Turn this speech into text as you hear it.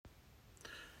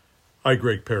Hi,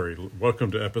 Greg Perry. Welcome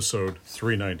to episode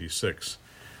 396.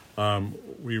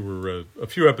 We were a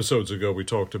few episodes ago. We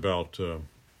talked about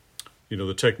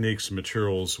the techniques and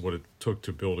materials, what it took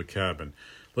to build a cabin.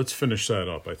 Let's finish that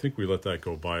up. I think we let that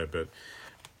go by a bit.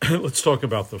 Let's talk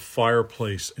about the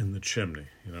fireplace in the chimney.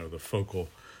 The focal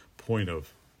point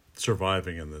of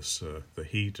surviving in this, the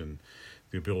heat and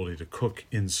the ability to cook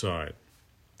inside.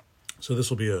 So this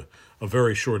will be a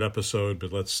very short episode,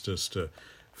 but let's just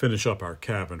finish up our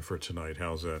cabin for tonight.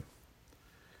 How's that?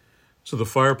 So the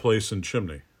fireplace and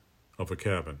chimney of a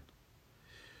cabin.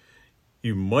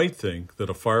 You might think that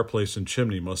a fireplace and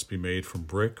chimney must be made from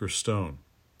brick or stone,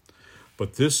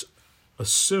 but this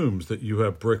assumes that you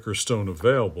have brick or stone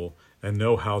available and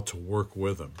know how to work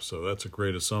with them. So that's a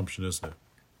great assumption, isn't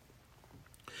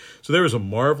it? So there is a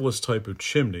marvelous type of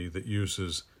chimney that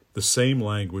uses the same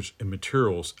language and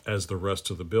materials as the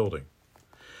rest of the building.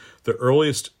 The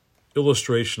earliest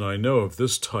illustration I know of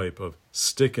this type of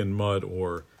stick and mud,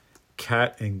 or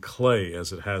cat and clay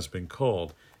as it has been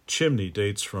called, chimney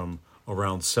dates from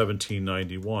around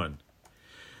 1791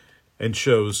 and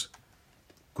shows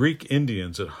Greek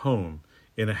Indians at home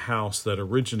in a house that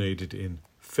originated in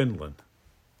Finland.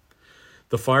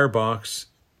 The firebox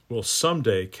will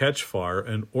someday catch fire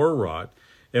and or rot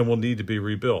and will need to be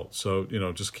rebuilt. So,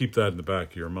 just keep that in the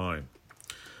back of your mind.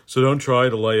 So don't try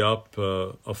to lay up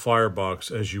a firebox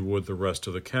as you would the rest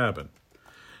of the cabin.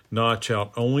 Notch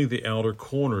out only the outer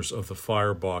corners of the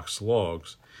firebox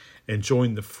logs and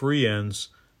join the free ends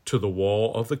to the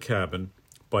wall of the cabin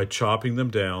by chopping them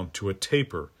down to a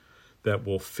taper that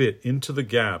will fit into the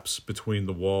gaps between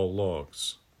the wall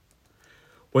logs.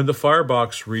 When the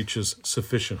firebox reaches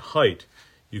sufficient height,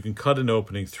 you can cut an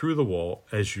opening through the wall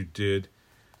as you did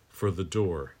for the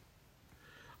door.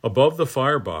 Above the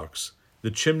firebox, the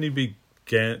chimney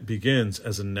begins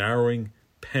as a narrowing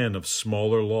pen of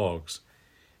smaller logs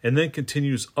and then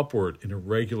continues upward in a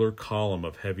regular column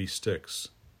of heavy sticks.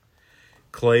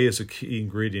 Clay is a key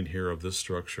ingredient here of this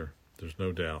structure, there's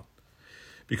no doubt,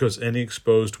 because any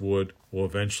exposed wood will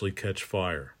eventually catch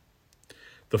fire.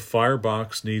 The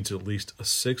firebox needs at least a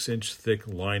 6-inch thick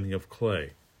lining of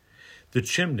clay. The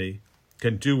chimney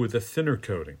can do with a thinner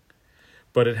coating,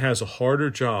 but it has a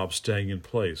harder job staying in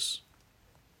place.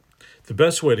 The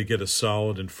best way to get a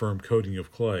solid and firm coating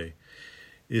of clay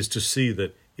is to see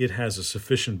that it has a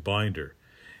sufficient binder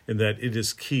and that it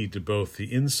is key to both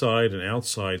the inside and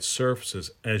outside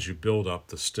surfaces as you build up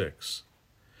the sticks.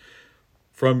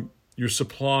 From your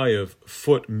supply of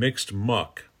foot mixed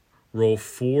muck, roll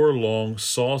 4 long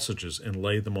sausages and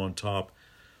lay them on top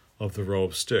of the row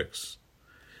of sticks.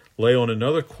 Lay on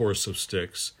another course of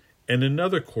sticks and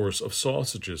another course of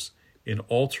sausages in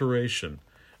alternation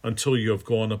until you have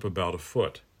gone up about a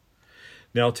foot.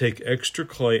 Now take extra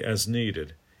clay as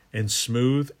needed and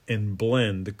smooth and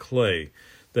blend the clay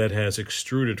that has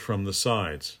extruded from the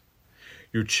sides.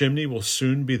 Your chimney will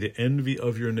soon be the envy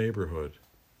of your neighborhood.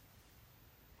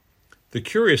 The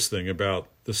curious thing about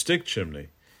the stick chimney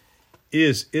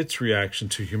is its reaction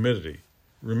to humidity.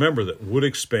 Remember that wood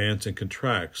expands and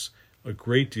contracts a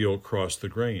great deal across the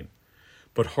grain,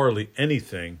 but hardly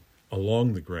anything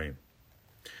along the grain.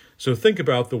 So think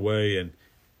about the way an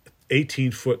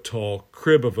 18-foot tall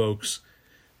crib of oak's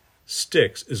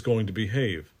sticks is going to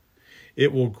behave.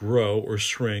 It will grow or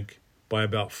shrink by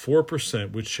about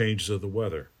 4% with changes of the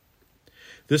weather.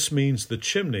 This means the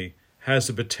chimney has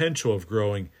the potential of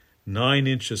growing 9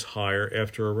 inches higher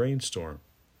after a rainstorm.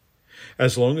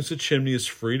 As long as the chimney is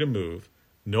free to move,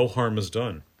 no harm is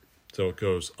done. So it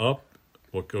goes up,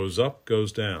 what goes up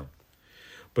goes down.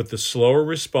 But the slower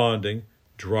responding,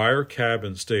 drier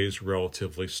cabin stays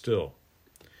relatively still.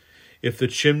 If the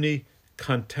chimney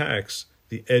contacts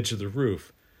the edge of the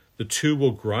roof, the two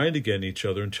will grind against each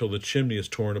other until the chimney is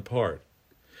torn apart.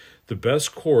 The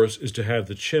best course is to have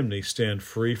the chimney stand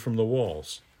free from the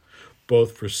walls,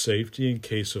 both for safety in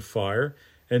case of fire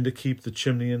and to keep the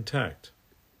chimney intact.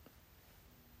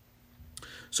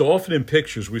 So often in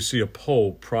pictures we see a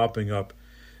pole propping up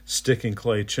stick and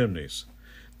clay chimneys.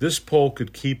 This pole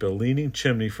could keep a leaning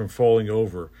chimney from falling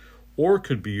over, or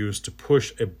could be used to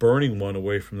push a burning one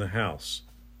away from the house.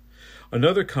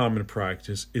 Another common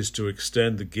practice is to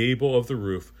extend the gable of the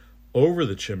roof over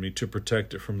the chimney to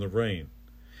protect it from the rain.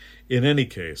 In any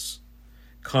case,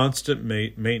 constant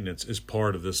maintenance is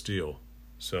part of this deal.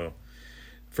 So,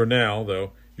 for now,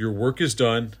 though, your work is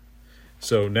done.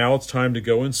 So now it's time to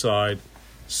go inside,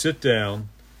 sit down,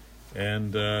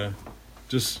 and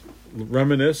just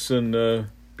reminisce and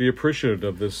be appreciative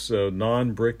of this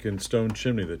non-brick and stone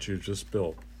chimney that you've just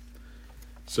built.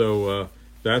 So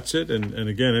that's it. And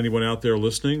again, anyone out there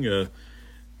listening,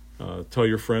 Tell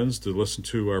your friends to listen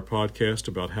to our podcast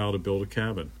about how to build a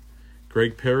cabin.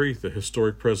 Greg Perry, the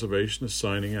historic preservationist,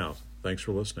 signing out. Thanks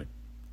for listening.